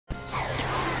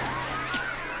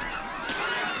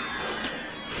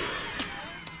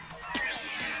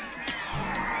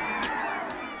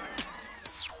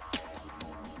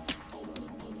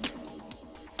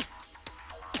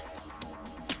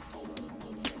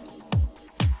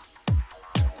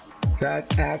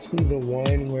That's actually the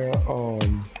one where, oh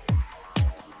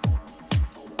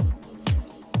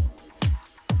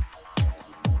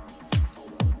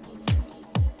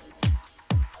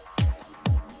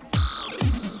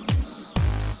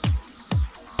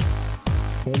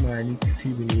my, I need to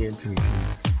see when the entrance is.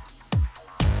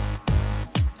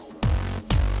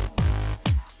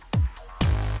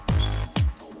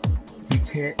 You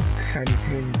can't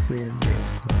simultaneously in there.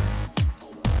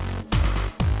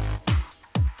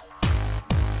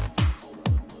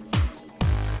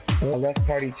 Oh, left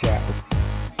party chat.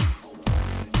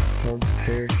 Time to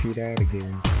parachute out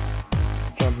again.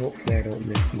 Hopefully I don't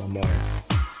miss my mark.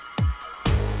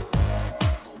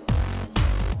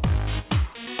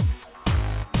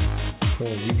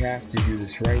 Oh, we have to do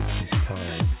this right this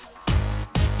time.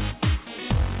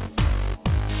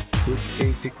 Which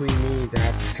basically means I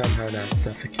have to somehow not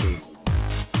suffocate.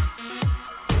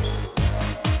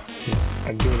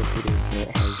 I'm doing a pretty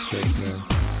important heist right now.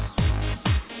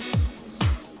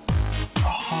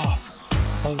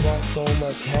 I got so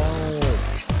much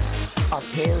health. I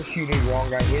parachuted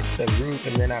wrong, I hit the roof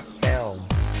and then I fell.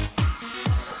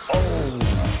 Oh!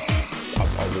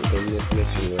 I'm in this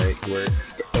mission, right? Where,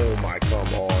 oh my,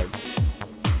 come on.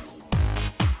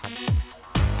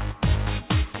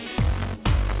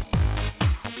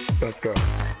 Let's go.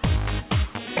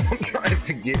 I'm trying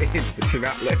to get in, but you're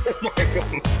not letting, oh my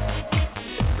god.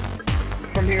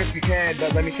 From here if you can,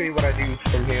 but let me show you what I do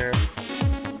from here.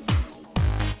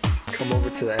 Come over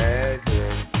to the edge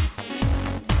and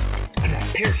come on,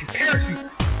 parachute!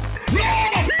 No!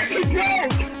 Parachute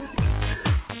broke!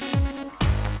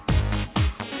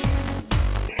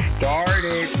 Start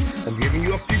it. I'm giving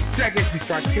you a few seconds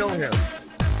before I kill him.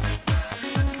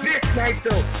 This knife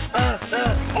though! Oh!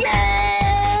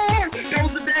 That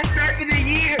was the best knife of the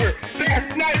year!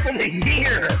 Best knife of the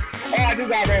year! Oh, I just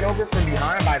got ran over from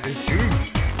behind by this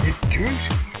douche. This douche.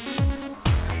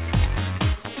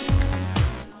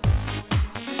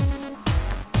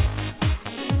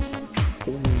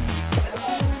 What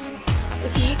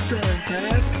the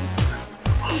heck?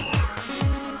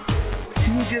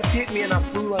 You just hit me and I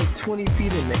flew like 20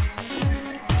 feet in there.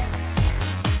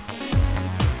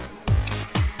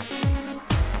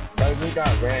 I just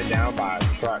got ran down by a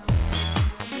truck.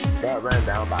 Got ran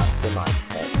down by a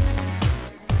semi-truck.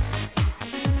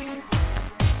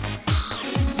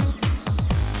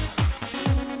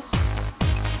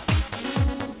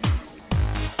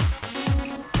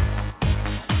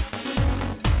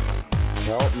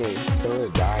 Help me. I'm gonna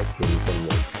die from this.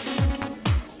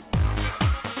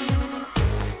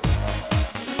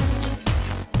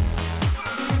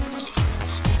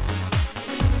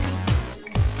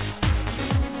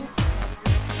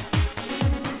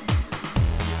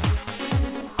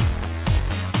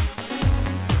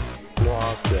 No,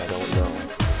 honestly, I don't know.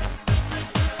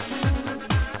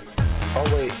 Oh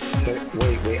wait,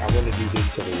 wait, I wanna do this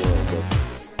to the world, but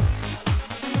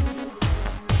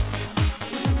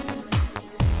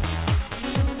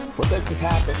what the heck just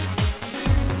happened?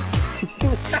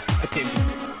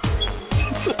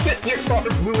 Your car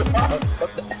blew up!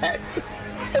 What the heck?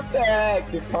 What the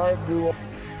heck? Your car blew up.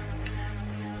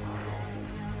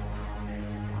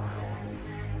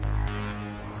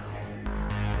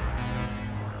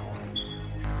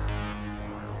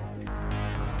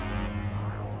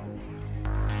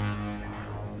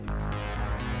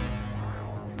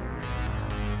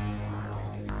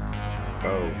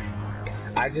 Oh.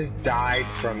 I just died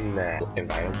from that.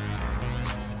 Invite him.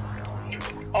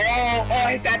 Oh,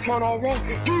 I hit that turn all wrong.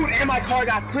 Dude, and my car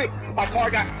got clipped. My car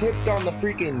got clipped on the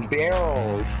freaking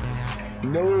barrels.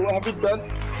 No, I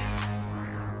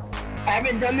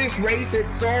haven't done this race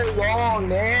in so long,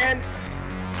 man.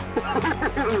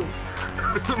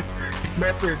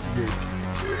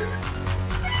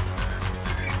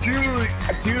 Dude,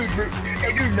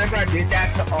 remember I did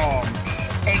that to,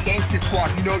 hey, Gangsta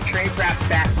Squad, you know Traintrap's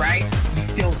back, right? He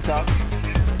still sucks.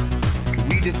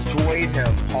 We destroyed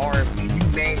him horribly. You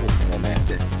mangled him at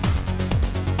this.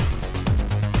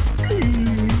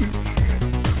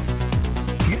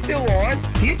 He's still on.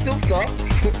 He still sucks.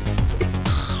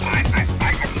 I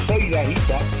can show you that he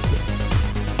sucks.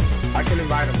 I can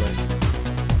invite him in.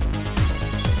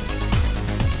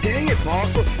 Dang it, boss.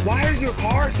 Why is your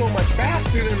car so much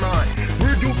faster than mine?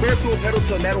 We're doing virtual pedal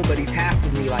to metal, but he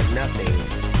passes me like nothing.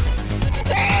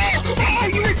 Oh,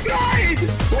 you died!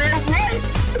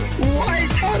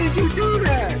 What? How did you do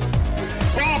that?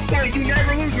 Oh, sorry, you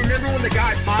never lose. Remember when the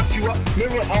guy popped you up?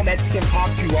 Remember when Mexican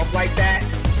popped you up like that?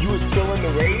 You were still in the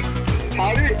race?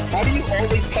 How do you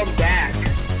always come back?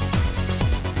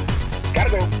 Gotta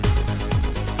go.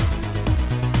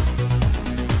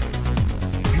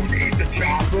 You need the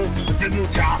chopper, the new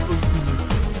choppers.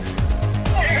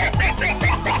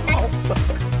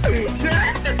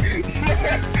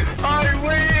 I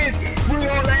win!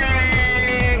 Real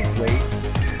legs! Wait.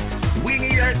 We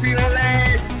need our real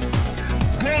legs!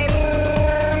 Go!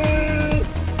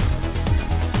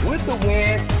 With the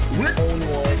win, we're on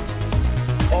one.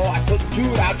 Oh,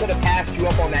 dude, I could have passed you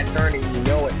up on that turn and you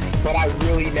know it, but I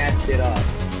really messed it up.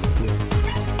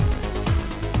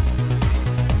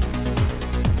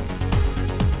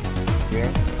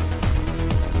 Yeah.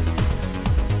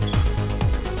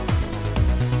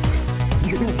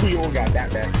 We all got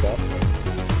that messed up.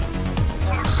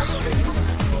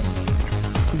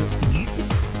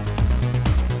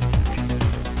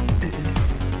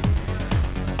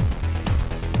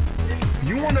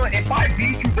 You wanna, if I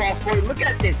beat you, boss boy, look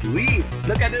at this lead.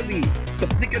 Look at the lead. The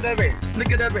flick of the wrist.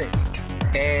 Look at the wrist.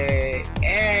 Hey,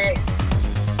 hey.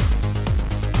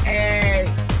 Hey,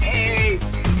 hey.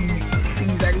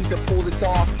 Please, I need to pull this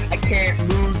off. I can't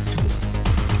lose.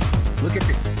 Look at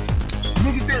this.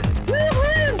 Look at this.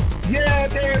 Woohoo! Yeah,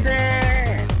 there.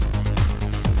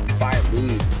 If I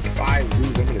lose,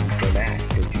 I'm gonna be so mad.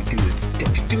 Don't you do it.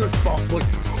 Don't you do it, boss boy.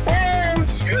 Oh,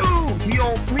 shoot! He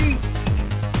on fleek.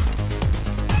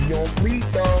 Yo,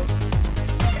 please, though.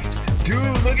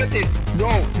 Dude, look at this. No,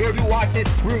 dude, watch this.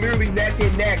 We're literally neck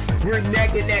and neck. We're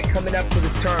neck and neck coming up to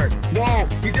this turn. No,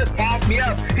 he just popped me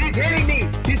up. He's hitting me.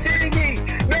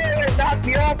 No, knock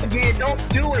me off again. Don't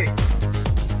do it.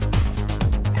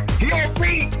 He on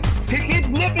fleek. He keeps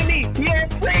nipping me. He on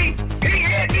fleek. He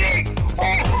hit me.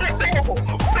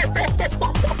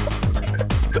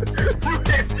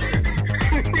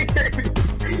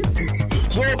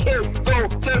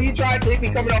 So he tried to hit me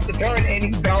coming off the turn and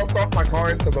he bounced off my car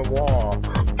into the wall.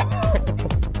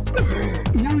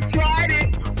 You